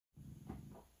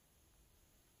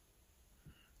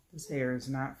This hair is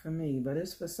not for me, but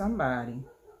it's for somebody.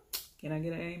 Can I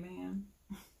get an amen?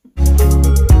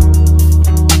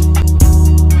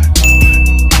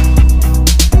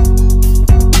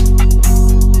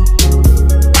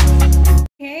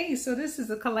 Hey, so this is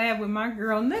a collab with my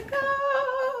girl, Nicole.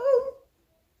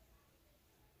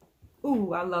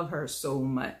 Ooh, I love her so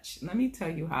much. Let me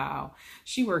tell you how.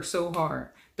 She works so hard.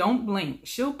 Don't blink.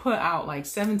 She'll put out like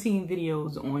 17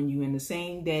 videos on you in the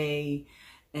same day.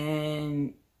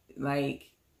 And like,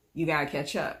 you gotta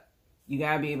catch up. You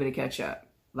gotta be able to catch up.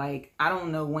 Like, I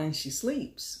don't know when she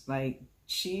sleeps. Like,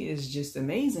 she is just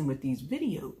amazing with these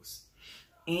videos.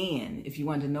 And if you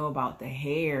want to know about the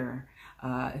hair,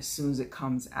 as soon as it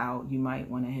comes out, you might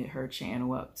want to hit her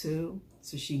channel up too,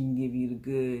 so she can give you the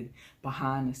good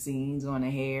behind the scenes on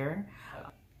the hair.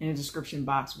 In the description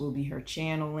box will be her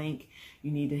channel link.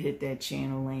 You need to hit that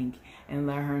channel link and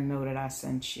let her know that I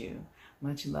sent you.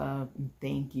 Much love and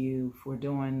thank you for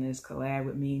doing this collab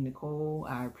with me, Nicole.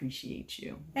 I appreciate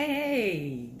you.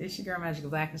 Hey, this your girl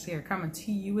Magikalblackness here, coming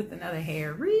to you with another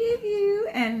hair review.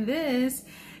 And this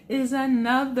is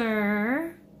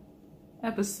another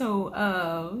episode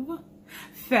of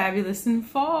Fabulous in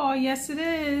Fall. Yes, it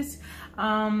is.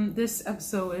 This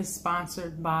episode is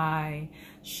sponsored by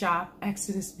Shop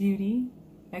Exodus Beauty.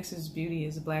 Exodus Beauty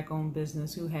is a Black-owned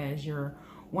business who has your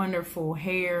wonderful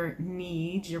hair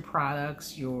needs, your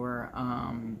products, your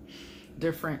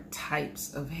different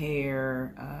types of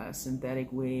hair, synthetic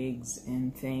wigs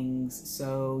and things.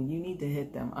 So you need to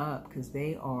hit them up because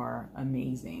they are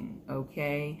amazing.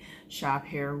 Okay, Shop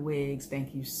Hair Wigs,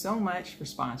 thank you so much for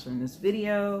sponsoring this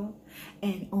video.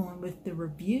 And on with the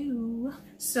review.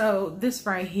 So this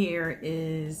right here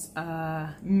is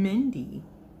Mindy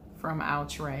from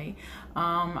Outre.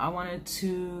 I wanted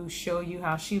to show you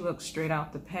how she looks straight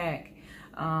out the pack.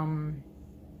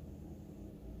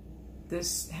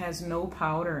 This has no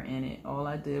powder in it. All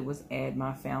I did was add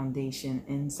my foundation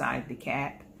inside the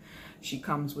cap. She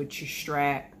comes with your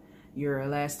strap, your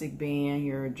elastic band,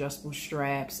 your adjustable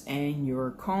straps, and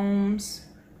your combs.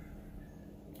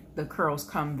 The curls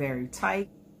come very tight.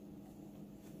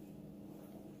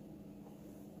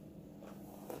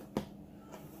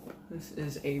 This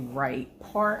is a right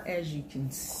part, as you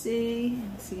can see.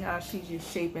 See how she's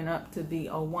just shaping up to be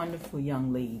a wonderful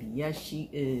young lady. Yes, she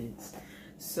is.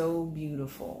 So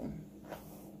beautiful.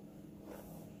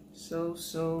 So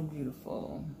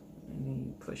beautiful. And then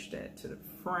you push that to the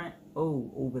front.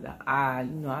 Oh, over the eye.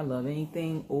 You know I love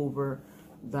anything over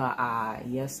the eye.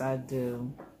 Yes, I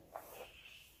do.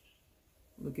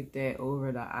 Look at that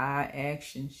over the eye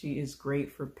action. She is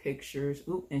great for pictures.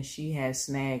 Ooh, and she has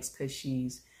snags because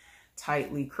she's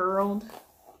tightly curled,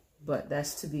 but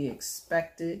that's to be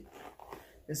expected.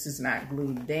 This is not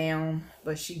glued down,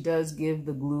 but she does give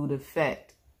the glued effect.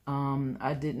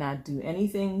 I did not do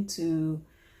anything to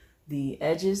the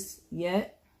edges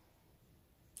yet.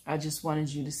 I just wanted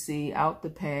you to see out the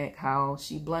pack how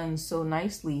she blends so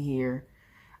nicely here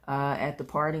at the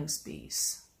parting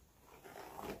space.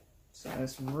 So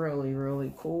that's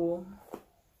really cool.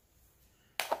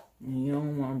 And you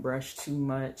don't want to brush too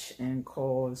much and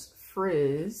cause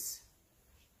frizz.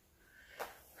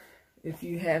 If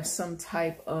you have some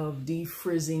type of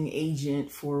defrizzing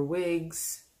agent for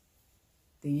wigs,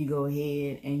 then you go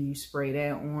ahead and you spray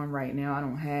that on. Right now I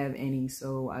don't have any,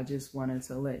 so I just wanted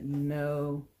to let you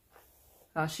know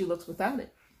how she looks without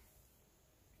it.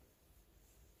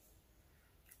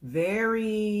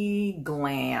 Very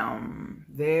glam,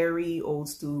 very old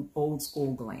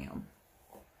school glam.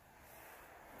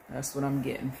 That's what I'm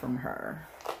getting from her.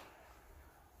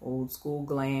 Old school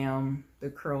glam. The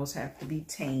curls have to be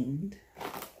tamed.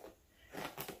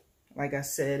 Like I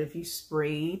said, if you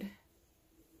sprayed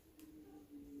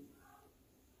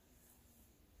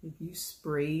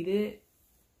it,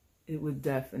 it would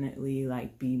definitely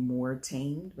like be more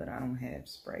tamed, but I don't have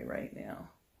spray right now.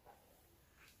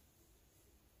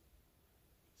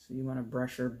 So you want to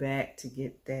brush her back to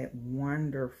get that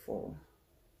wonderful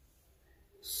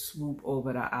swoop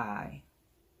over the eye.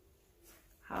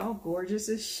 How gorgeous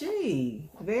is she?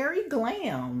 Very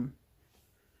glam.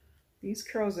 These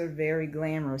curls are very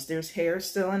glamorous. There's hair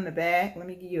still in the back. Let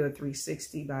me give you a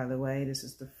 360, by the way. This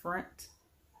is the front.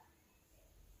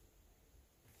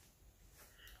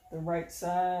 The right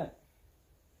side.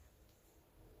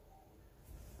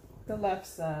 The left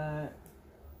side.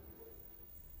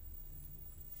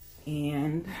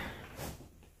 And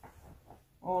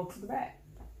all to the back.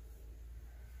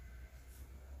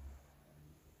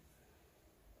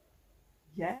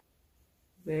 Yeah.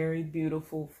 Very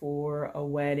beautiful for a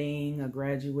wedding, a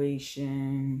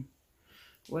graduation,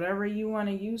 whatever you want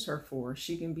to use her for.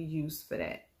 She can be used for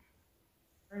that.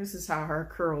 This is how her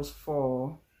curls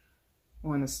fall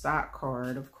on the stock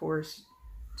card. Of course,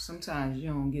 sometimes you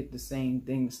don't get the same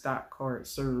thing the stock card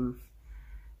serve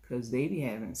because they be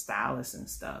having stylists and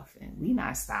stuff. And we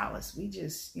not stylists. We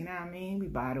just, you know what I mean? We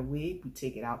buy the wig, we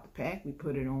take it out the pack, we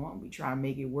put it on, we try to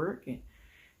make it work. And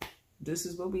this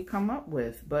is what we come up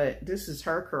with. But this is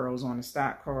her curls on the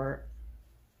stock card.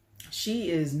 She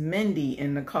is Mindy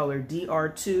in the color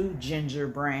DR2 Ginger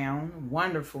Brown.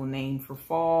 Wonderful name for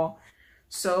fall.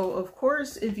 So, of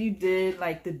course, if you did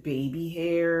like the baby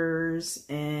hairs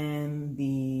and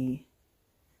the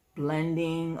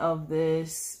blending of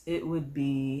this, it would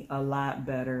be a lot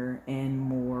better and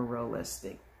more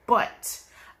realistic. But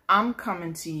I'm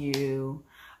coming to you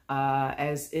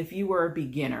as if you were a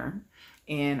beginner,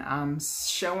 and I'm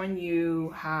showing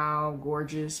you how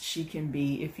gorgeous she can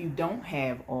be if you don't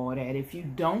have all that, if you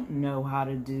don't know how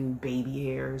to do baby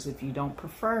hairs, if you don't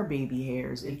prefer baby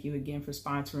hairs. Thank you again for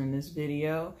sponsoring this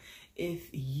video. If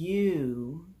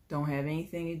you don't have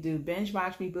anything to do, binge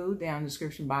watch me, boo. Down in the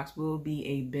description box will be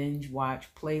a binge watch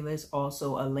playlist.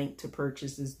 Also a link to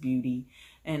purchase this beauty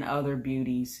and other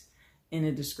beauties in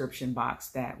the description box.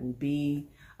 That will be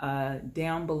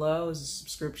down below is a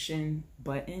subscription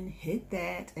button. Hit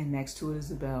that, and next to it is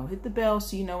the bell. Hit the bell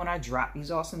so you know when I drop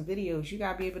these awesome videos. You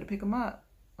gotta be able to pick them up,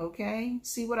 okay?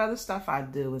 See what other stuff I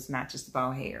do. It's not just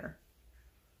about hair.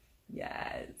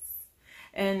 Yes.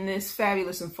 And this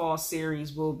Fabulous in Fall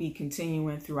series will be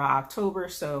continuing throughout October,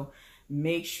 so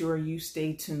make sure you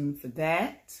stay tuned for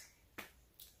that.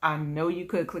 I know you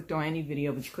could have clicked on any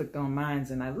video, but you clicked on mine,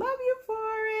 and I love you for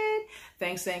it.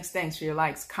 Thanks for your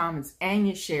likes, comments, and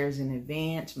your shares in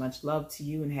advance. Much love to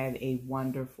you, and have a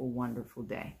wonderful, wonderful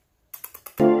day.